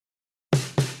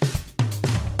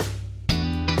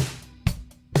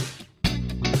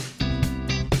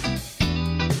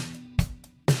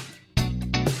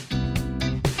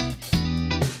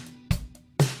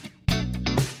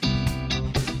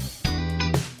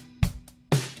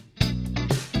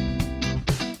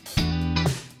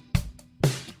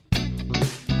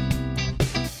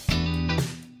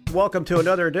Welcome to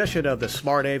another edition of the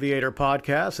Smart Aviator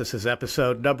Podcast. This is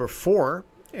episode number 4,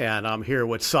 and I'm here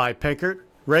with Cy Pinkert,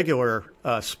 regular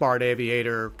Smart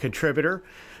Aviator contributor,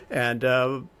 and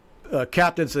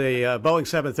captains a Boeing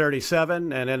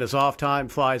 737, and in his off time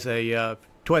flies a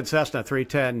twin Cessna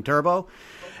 310 Turbo.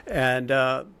 And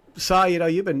Cy,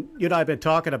 you and I have been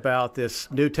talking about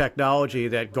this new technology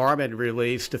that Garmin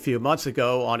released a few months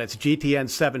ago on its GTN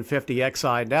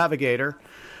 750XI Navigator.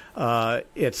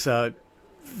 It's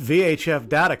VHF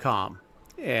Datacom,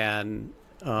 and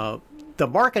the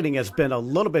marketing has been a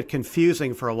little bit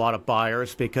confusing for a lot of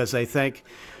buyers because they think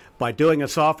by doing a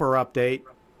software update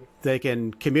they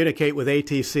can communicate with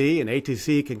ATC and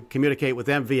ATC can communicate with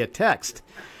them via text,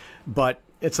 but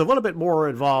it's a little bit more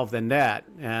involved than that.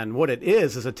 And what it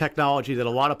is a technology that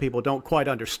a lot of people don't quite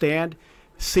understand,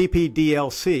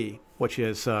 CPDLC, which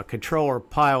is Controller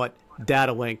Pilot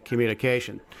Data Link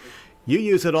Communication. You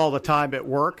use it all the time at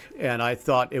work, and I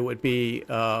thought it would be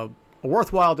a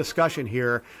worthwhile discussion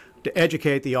here to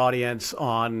educate the audience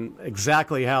on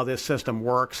exactly how this system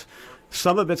works,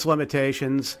 some of its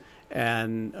limitations,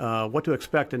 and what to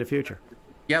expect in the future.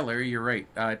 Yeah, Larry, you're right.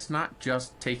 It's not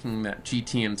just taking that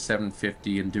GTN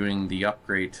 750 and doing the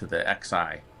upgrade to the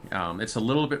XI. It's a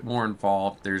little bit more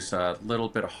involved. There's a little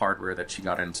bit of hardware that you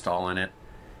got to install in it.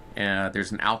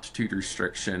 There's an altitude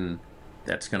restriction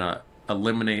that's going to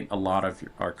eliminate a lot of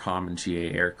our Comm and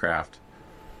GA aircraft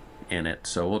in it.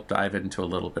 So we'll dive into a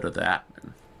little bit of that.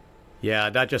 Yeah,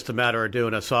 not just a matter of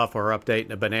doing a software update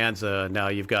in a Bonanza. Now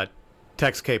you've got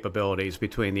text capabilities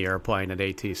between the airplane and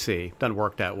ATC. Doesn't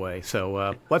work that way.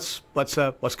 So let's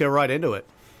go right into it.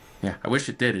 Yeah, I wish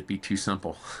it did. It'd be too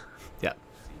simple. Yeah.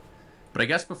 But I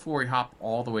guess before we hop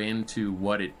all the way into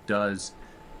what it does,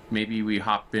 maybe we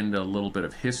hop into a little bit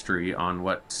of history on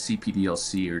what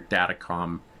CPDLC or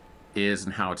Datacom is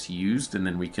and how it's used, and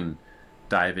then we can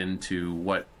dive into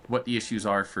what the issues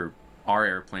are for our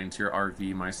airplanes here,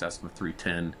 RV, my Cessna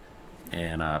 310,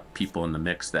 and people in the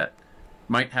mix that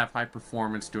might have high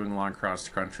performance doing long cross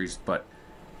countries, but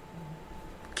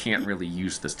can't really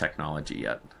use this technology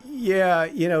yet. Yeah,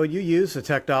 you use the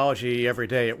technology every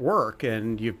day at work,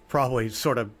 and you've probably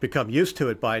sort of become used to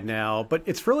it by now, but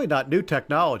it's really not new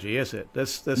technology, is it?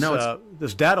 This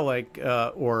data link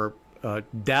or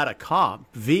Datacom,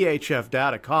 VHF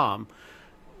Datacom,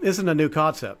 isn't a new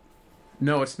concept.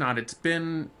 No, it's not. It's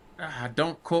been,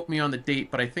 don't quote me on the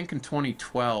date, but I think in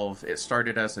 2012 it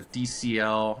started as a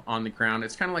DCL on the ground.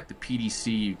 It's kind of like the PDC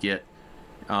you get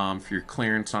for your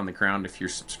clearance on the ground if you're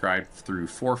subscribed through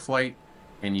ForeFlight,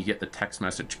 and you get the text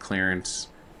message clearance.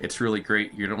 It's really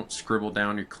great. You don't scribble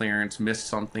down your clearance, miss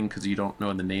something because you don't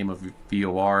know the name of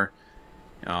VOR.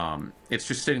 It's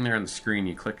just sitting there on the screen.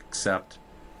 You click accept.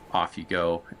 Off you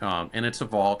go. And it's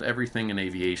evolved. Everything in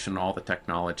aviation, all the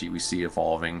technology we see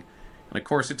evolving. And of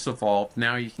course it's evolved.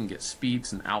 Now you can get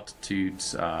speeds and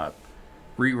altitudes,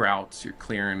 reroutes, your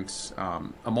clearance,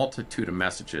 a multitude of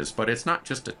messages. But it's not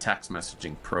just a text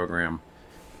messaging program.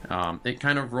 It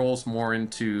kind of rolls more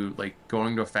into like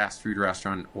going to a fast food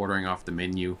restaurant, ordering off the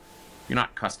menu. You're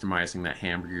not customizing that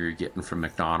hamburger you're getting from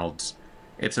McDonald's.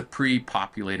 It's a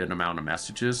pre-populated amount of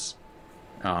messages.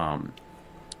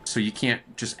 So you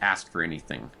can't just ask for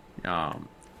anything.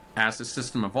 As the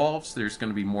system evolves, there's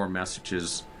going to be more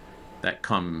messages that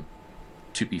come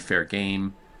to be fair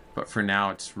game. But for now,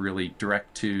 it's really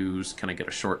direct twos, kind of get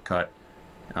a shortcut.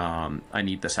 I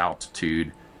need this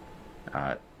altitude.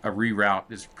 A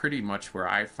reroute is pretty much where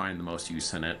I find the most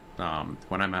use in it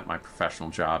when I'm at my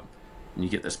professional job. And you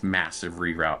get this massive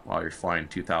reroute while you're flying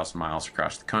 2,000 miles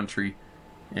across the country.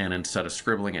 And instead of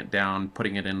scribbling it down,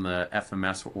 putting it in the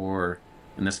FMS or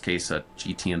in this case, a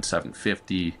GTN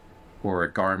 750 or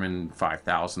a Garmin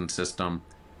 5000 system.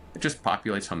 It just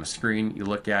populates on the screen. You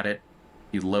look at it,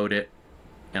 you load it,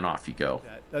 and off you go.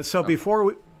 So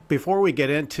before we get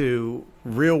into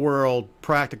real-world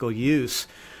practical use,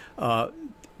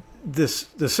 the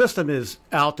system is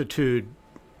altitude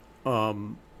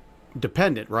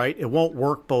dependent, right? It won't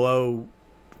work below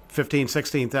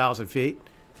 16,000 feet?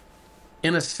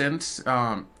 In a sense,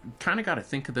 kind of got to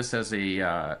think of this as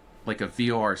a like a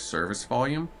VOR service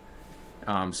volume.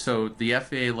 So the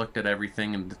FAA looked at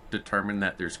everything and determined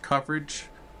that there's coverage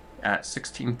at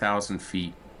 16,000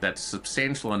 feet that's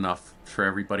substantial enough for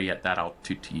everybody at that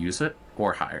altitude to use it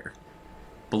or higher.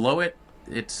 Below it,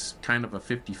 it's kind of a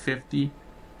 50-50.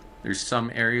 There's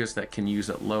some areas that can use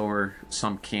it lower,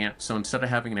 some can't. So instead of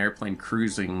having an airplane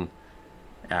cruising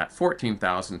at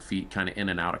 14,000 feet, kind of in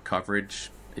and out of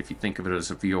coverage, if you think of it as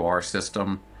a VOR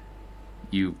system,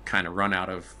 you kind of run out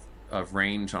of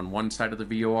range on one side of the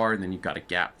VOR, and then you've got a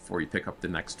gap before you pick up the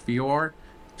next VOR.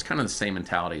 It's kind of the same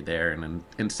mentality there. And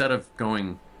instead of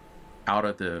going out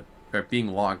of the, or being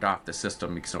logged off the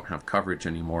system because they don't have coverage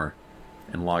anymore,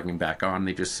 and logging back on,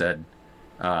 they just said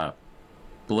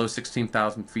below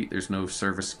 16,000 feet, there's no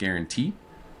service guarantee,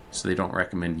 so they don't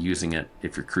recommend using it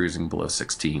if you're cruising below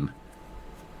 16.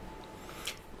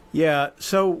 Yeah.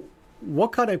 So,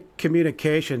 what kind of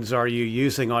communications are you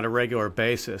using on a regular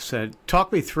basis? And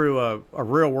talk me through a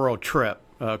real world trip.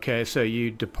 Okay, so you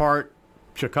depart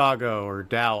Chicago or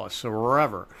Dallas or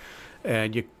wherever,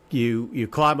 and you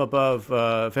climb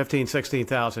above 15,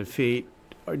 16,000 feet.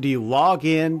 Do you log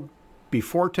in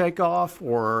before takeoff,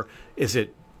 or is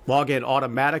it log in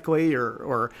automatically,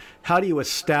 or how do you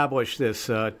establish this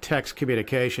text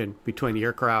communication between the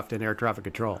aircraft and air traffic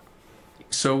control?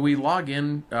 So we log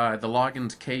in, the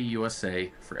login's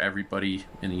KUSA for everybody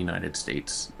in the United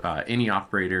States. Any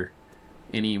operator,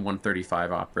 any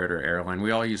 135 operator airline,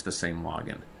 we all use the same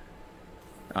login.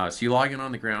 So you log in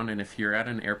on the ground, and if you're at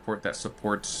an airport that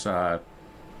supports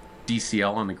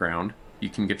DCL on the ground, you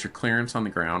can get your clearance on the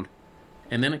ground,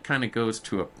 and then it kind of goes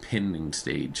to a pending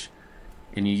stage.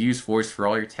 And you use voice for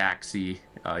all your taxi,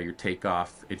 your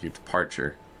takeoff, and your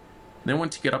departure. And then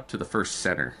once you get up to the first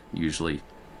center, usually,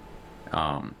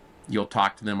 you'll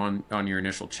talk to them on your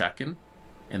initial check-in,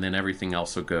 and then everything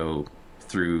else will go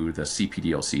through the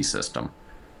CPDLC system.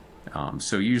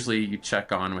 So usually you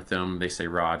check on with them, they say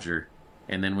Roger,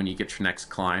 and then when you get your next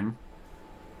climb,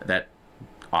 that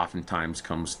oftentimes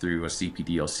comes through a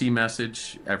CPDLC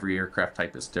message. Every aircraft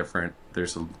type is different.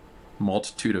 There's a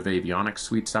multitude of avionics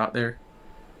suites out there.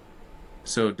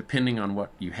 So depending on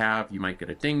what you have, you might get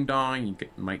a ding-dong, you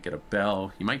might get a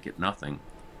bell, you might get nothing.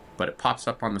 But it pops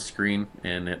up on the screen,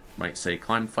 and it might say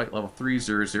climb flight level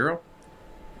 300,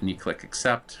 and you click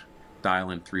accept, dial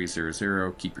in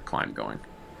 300, keep your climb going.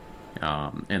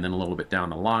 And then a little bit down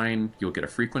the line, you'll get a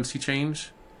frequency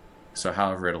change. So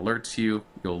however it alerts you,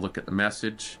 you'll look at the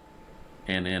message,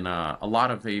 and in a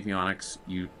lot of avionics,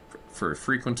 for a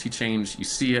frequency change, you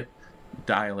see it,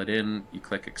 dial it in, you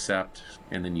click accept,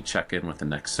 and then you check in with the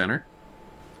next center.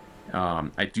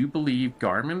 I do believe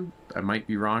Garmin, I might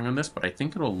be wrong on this, but I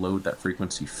think it'll load that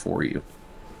frequency for you.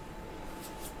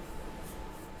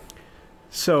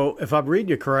 So if I'm reading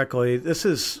you correctly, this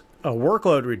is a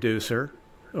workload reducer,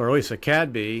 or at least it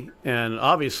can be, and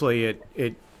obviously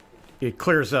it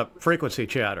clears up frequency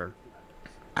chatter.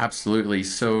 Absolutely.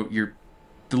 So you're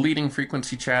deleting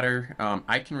frequency chatter.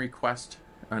 I can request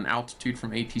an altitude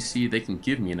from ATC. They can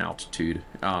give me an altitude.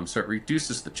 So it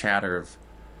reduces the chatter of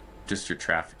just your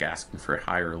traffic asking for a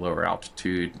higher or lower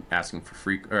altitude, asking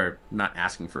for or not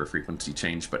asking for a frequency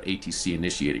change, but ATC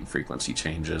initiating frequency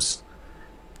changes.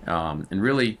 And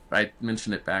really, I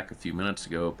mentioned it back a few minutes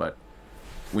ago, but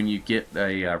when you get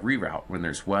a reroute when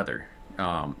there's weather,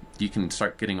 you can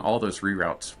start getting all those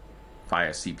reroutes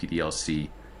via CPDLC.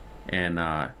 And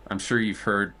I'm sure you've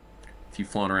heard, if you've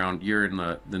flown around, you're in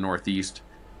the Northeast,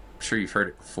 I'm sure you've heard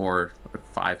it before, a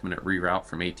 5-minute reroute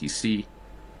from ATC.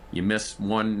 You miss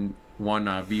one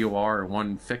VOR or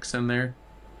one fix in there,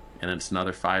 and it's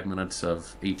another 5 minutes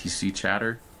of ATC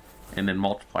chatter, and then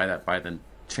multiply that by the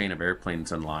chain of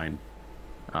airplanes in line.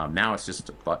 Now it's just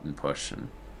a button push. And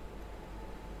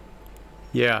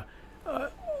yeah.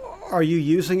 Are you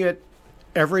using it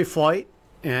every flight,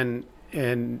 and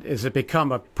has it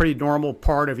become a pretty normal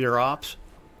part of your ops?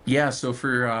 Yeah, so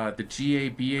for the GA,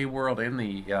 BA world and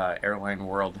the airline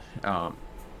world,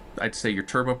 I'd say your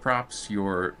turboprops,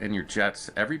 your jets,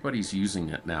 everybody's using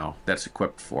it now that's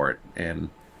equipped for it. And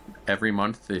every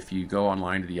month, if you go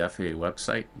online to the FAA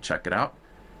website and check it out,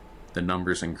 the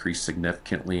numbers increase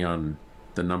significantly on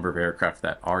the number of aircraft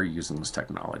that are using this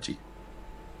technology.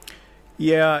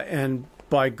 Yeah, and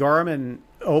by Garmin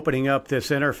opening up this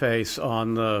interface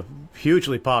on the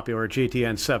hugely popular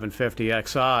GTN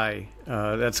 750XI,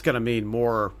 that's going to mean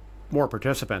more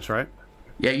participants, right?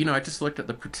 Yeah, I just looked at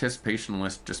the participation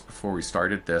list just before we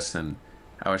started this, and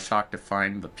I was shocked to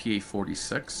find the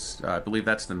PA-46. I believe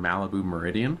that's the Malibu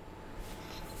Meridian.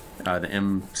 The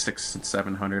M6 and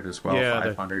 700 as well, yeah,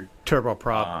 500. The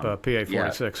turboprop PA-46 yeah.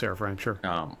 airframe, sure.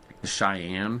 The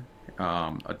Cheyenne.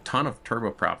 A ton of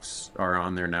turboprops are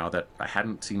on there now that I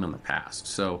hadn't seen in the past.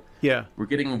 So yeah, we're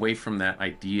getting away from that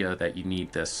idea that you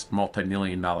need this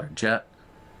multi-million-dollar jet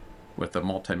with a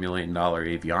multi-million-dollar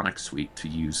avionics suite to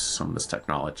use some of this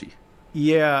technology.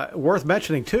 Yeah, worth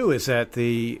mentioning too is that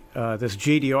this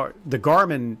GDR, the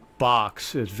Garmin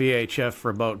box, is VHF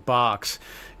remote box,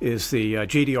 is the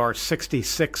GDR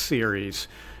 66 series,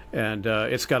 and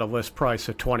it's got a list price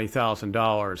of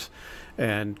 $20,000.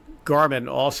 And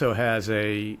Garmin also has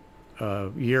a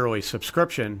yearly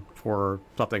subscription for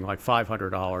something like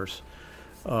 $500.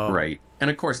 Right, and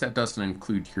of course that doesn't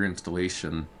include your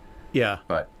installation Yeah.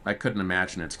 But I couldn't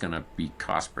imagine it's going to be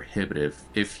cost prohibitive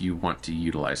if you want to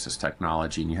utilize this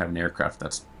technology and you have an aircraft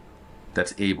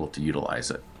that's able to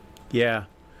utilize it. Yeah.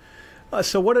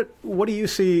 So what do you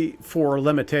see for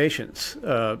limitations?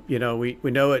 We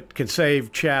know it can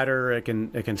save chatter, it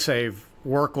can save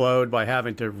workload by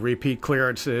having to repeat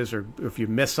clearances, or if you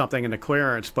miss something in the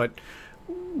clearance. But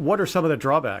what are some of the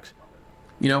drawbacks?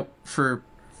 For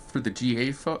the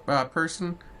GA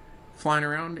person flying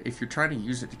around, if you're trying to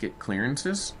use it to get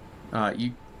clearances,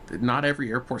 not every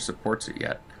airport supports it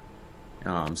yet.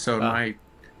 My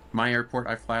airport,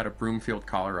 I fly out of Broomfield,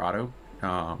 Colorado.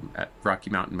 At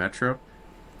Rocky Mountain Metro,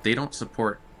 they don't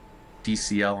support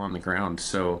DCL on the ground,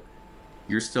 so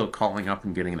you're still calling up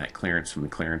and getting that clearance from the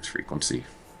clearance frequency.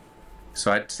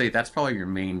 So I'd say that's probably your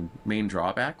main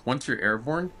drawback. Once you're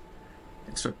airborne,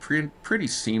 it's a pretty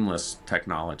seamless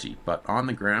technology, but on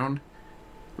the ground,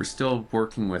 we're still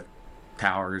working with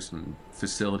towers and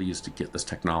facilities to get this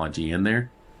technology in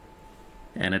there,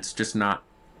 and it's not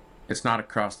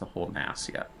across the whole NAS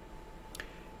yet.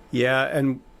 Yeah,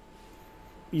 and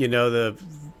the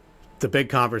big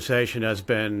conversation has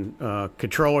been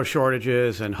controller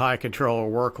shortages and high controller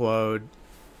workload.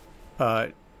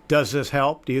 Does this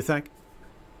help, do you think?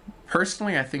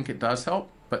 Personally, I think it does help,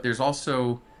 but there's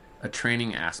also a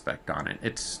training aspect on it.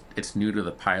 It's new to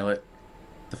the pilot.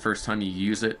 The first time you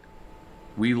use it,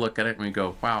 we look at it and we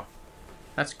go, wow,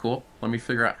 that's cool. Let me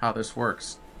figure out how this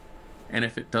works. And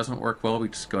if it doesn't work well, we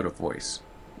just go to voice.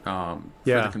 For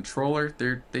the controller,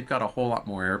 they've got a whole lot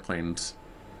more airplanes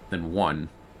than one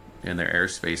in their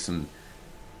airspace, and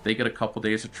they get a couple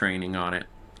days of training on it,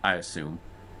 I assume,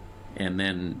 and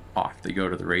then off they go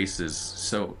to the races.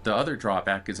 So the other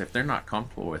drawback is if they're not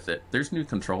comfortable with it, there's new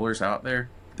controllers out there,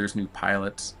 there's new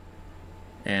pilots,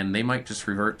 and they might just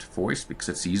revert to voice because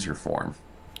it's easier for them.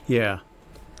 Yeah.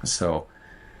 So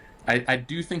I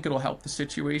do think it'll help the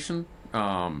situation,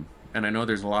 and I know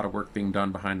there's a lot of work being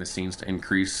done behind the scenes to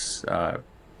increase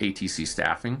ATC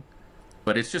staffing.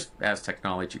 But it's just, as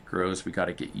technology grows, we got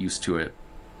to get used to it,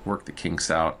 work the kinks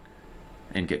out,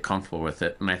 and get comfortable with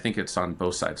it. And I think it's on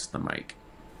both sides of the mic.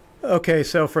 Okay,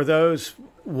 so for those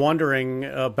wondering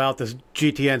about this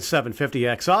GTN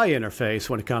 750XI interface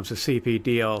when it comes to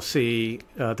CPDLC,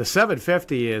 the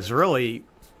 750 is really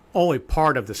only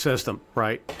part of the system,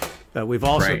 right? We've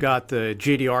also got the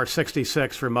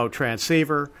GDR66 remote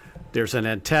transceiver. There's an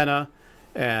antenna.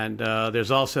 And there's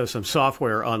also some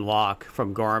software unlock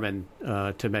from Garmin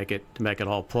to make it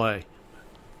all play.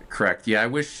 Correct. Yeah, I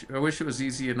wish it was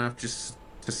easy enough just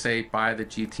to say buy the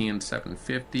GTN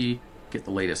 750, get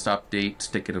the latest update,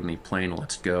 stick it in the plane,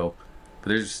 let's go. But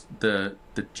there's the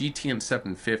GTN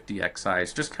 750 XI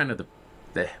is just kind of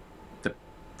the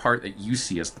part that you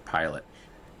see as the pilot.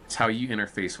 It's how you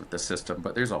interface with the system,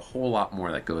 but there's a whole lot more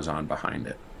that goes on behind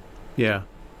it. Yeah.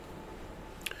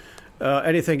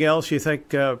 Anything else you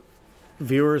think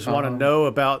viewers want to know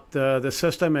about the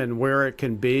system and where it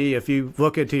can be? If you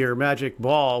look into your magic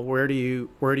ball, where do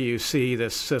you see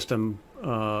this system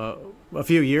a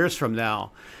few years from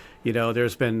now?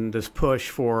 There's been this push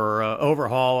for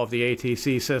overhaul of the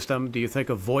ATC system. Do you think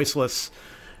a voiceless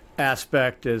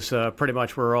aspect is pretty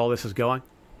much where all this is going?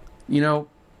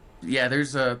 Yeah,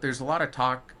 there's a lot of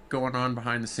talk going on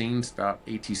behind the scenes about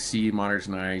ATC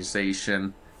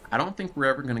modernization. I don't think we're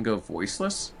ever going to go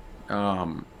voiceless.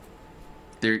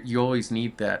 You always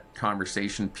need that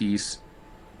conversation piece,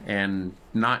 and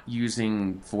not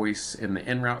using voice in the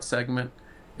en route segment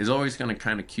is always going to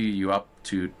kind of cue you up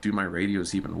to, do my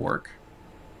radios even work?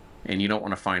 And you don't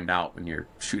want to find out when you're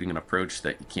shooting an approach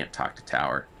that you can't talk to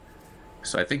tower.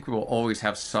 So I think we'll always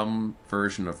have some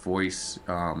version of voice,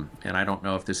 and I don't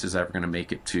know if this is ever going to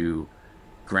make it to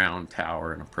ground,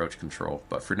 tower, and approach control.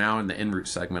 But for now, in the en route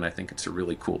segment, I think it's a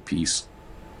really cool piece.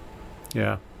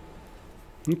 Yeah.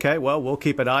 Okay, well, we'll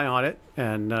keep an eye on it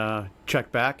and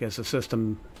check back as the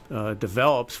system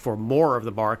develops for more of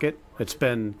the market. It's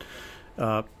been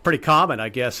pretty common, I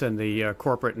guess, in the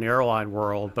corporate and airline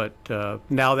world, but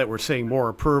now that we're seeing more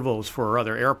approvals for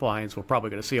other airplanes, we're probably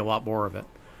going to see a lot more of it.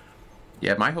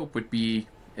 Yeah, my hope would be,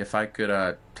 if I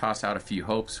could toss out a few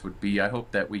hopes, would be I hope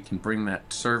that we can bring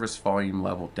that service volume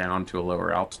level down to a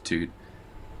lower altitude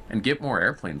and get more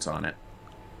airplanes on it.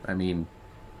 I mean,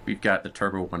 we've got the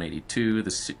Turbo 182,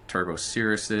 the Turbo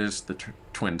Cirruses, the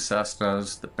Twin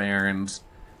Cessnas, the Barons.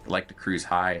 They like to cruise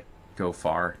high, go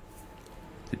far.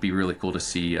 It'd be really cool to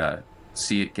see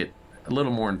it get a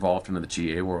little more involved into the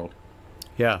GA world.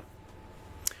 Yeah.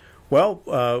 Well,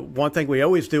 one thing we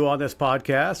always do on this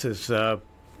podcast is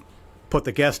put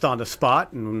the guest on the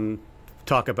spot and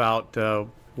talk about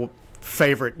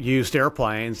favorite used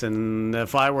airplanes. And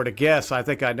if I were to guess, I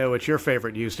think I know what your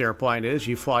favorite used airplane is.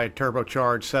 You fly a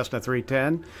turbocharged Cessna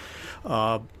 310.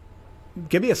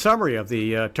 Give me a summary of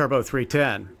the Turbo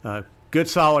 310. Good,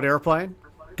 solid airplane,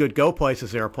 good go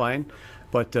places airplane,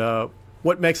 but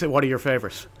what makes it one of your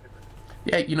favorites?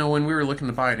 Yeah, you know, when we were looking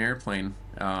to buy an airplane,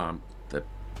 the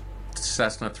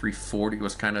Cessna 340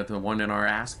 was kind of the one in our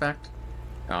aspect.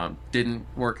 Didn't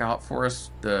work out for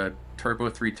us. The Turbo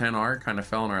 310R kind of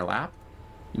fell in our lap.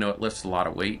 You know, it lifts a lot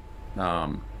of weight.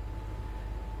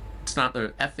 It's not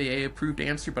the FAA approved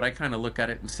answer, but I kind of look at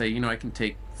it and say, you know, I can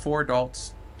take 4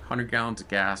 adults, 100 gallons of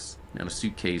gas, and a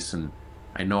suitcase, and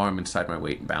I know I'm inside my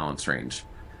weight and balance range.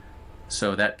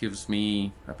 So that gives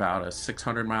me about a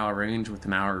 600-mile range with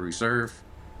an hour reserve.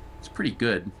 It's pretty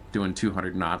good doing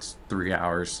 200 knots, 3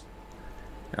 hours.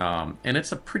 And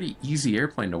it's a pretty easy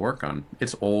airplane to work on.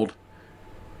 It's old.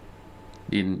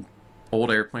 Old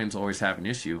airplanes always have an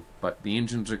issue, but the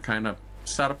engines are kind of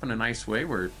set up in a nice way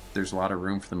where there's a lot of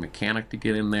room for the mechanic to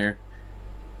get in there.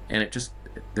 And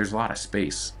there's a lot of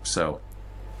space, so...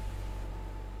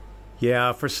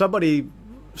 Yeah, for somebody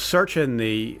searching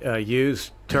the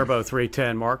used Turbo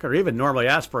 310 market, or even normally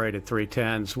aspirated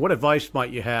 310s, what advice might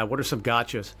you have? What are some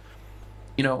gotchas?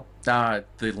 You know, the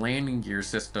landing gear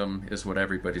system is what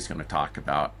everybody's going to talk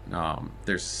about.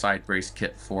 There's a side brace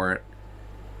kit for it.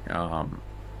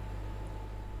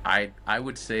 I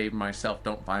would say myself,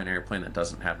 don't buy an airplane that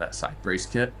doesn't have that side brace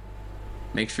kit.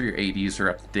 Make sure your ADs are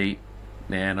up to date.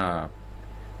 And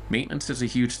maintenance is a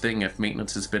huge thing. If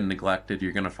maintenance has been neglected,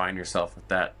 you're going to find yourself with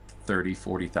that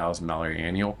 $30,000-$40,000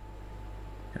 annual.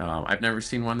 I've never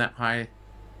seen one that high.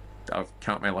 I'll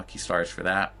count my lucky stars for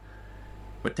that.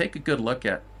 But take a good look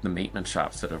at the maintenance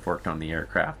shops that have worked on the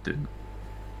aircraft, and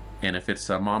if it's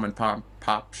a mom and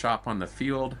pop shop on the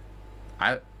field,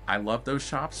 I love those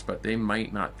shops, but they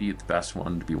might not be the best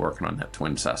one to be working on that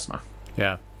twin Cessna.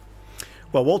 Yeah.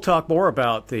 Well, we'll talk more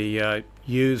about the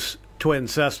used twin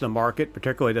Cessna market,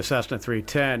 particularly the Cessna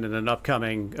 310, in an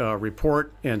upcoming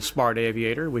report in Smart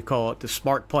Aviator. We call it the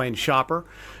Smart Plane Shopper.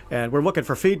 And we're looking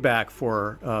for feedback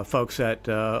for folks that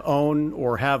own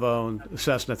or have owned the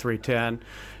Cessna 310,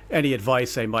 any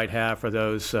advice they might have for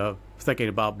those thinking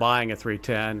about buying a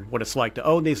 310, what it's like to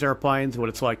own these airplanes, what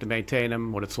it's like to maintain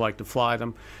them, what it's like to fly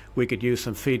them. We could use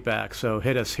some feedback. So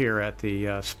hit us here at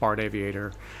the Smart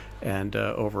Aviator and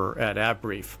over at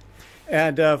AvBrief.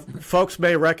 And folks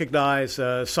may recognize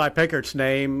Cy Pinkert's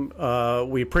name.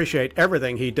 We appreciate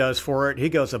everything he does for it. He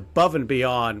goes above and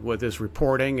beyond with his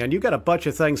reporting. And you've got a bunch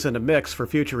of things in the mix for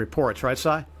future reports, right,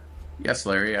 Cy? Yes,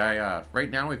 Larry. Right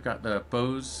now we've got the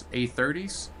Bose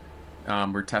A30s.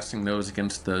 We're testing those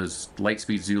against those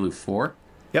Lightspeed Zulu 4.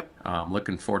 Yep.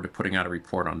 Looking forward to putting out a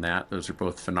report on that. Those are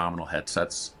both phenomenal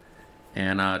headsets.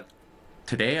 And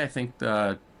today I think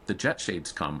the jet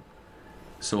shades come.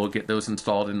 So we'll get those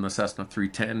installed in the Cessna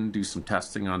 310, do some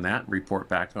testing on that, and report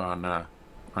back on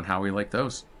how we like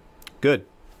those. Good.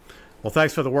 Well,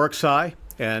 thanks for the work, Cy.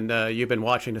 And you've been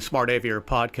watching the Smart Aviator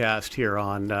podcast here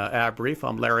on AvBrief.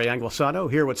 I'm Larry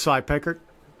Anglisano here with Cy Pinkert.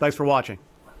 Thanks for watching.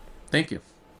 Thank you.